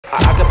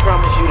I can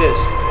promise you this.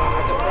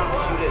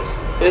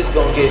 It's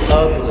gonna get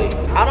ugly.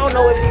 I don't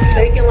know if he's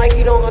faking like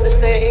he don't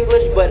understand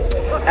English, but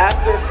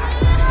after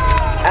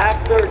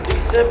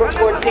December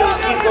 14th,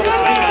 he's gonna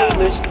speak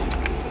English,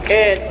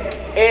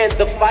 and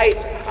the fight,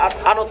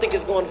 I don't think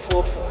it's going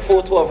full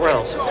 12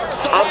 rounds.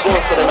 I'm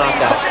going for the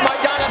knockout.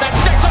 Maidana that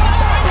sticks on the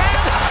right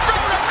hand.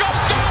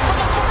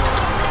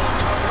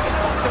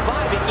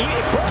 Surviving.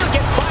 If Broner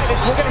gets by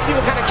this, we're gonna see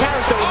what kind of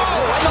character he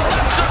has. And the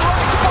left and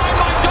right by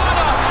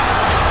Maidana.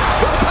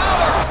 With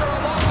power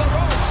along the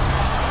ropes.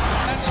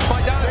 That's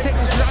Maidana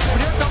taking his shots,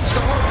 but here comes the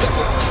hook that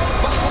will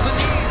buckle the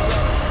knees.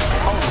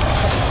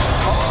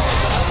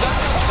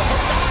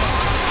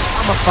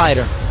 I'm a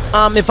fighter.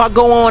 If I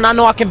go on, I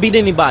know I can beat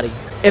anybody.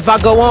 If I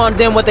go on,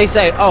 then what they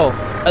say, oh,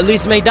 at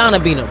least Maidana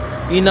beat him.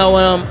 You know,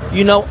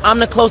 I'm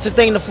the closest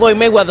thing to Floyd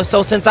Mayweather,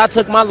 so since I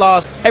took my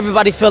loss,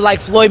 everybody feel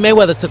like Floyd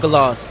Mayweather took a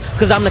loss,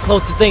 because I'm the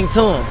closest thing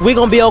to him. We're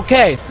going to be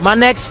okay. My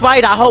next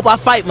fight, I hope I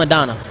fight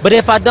Maidana. But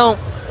if I don't,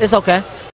 it's okay.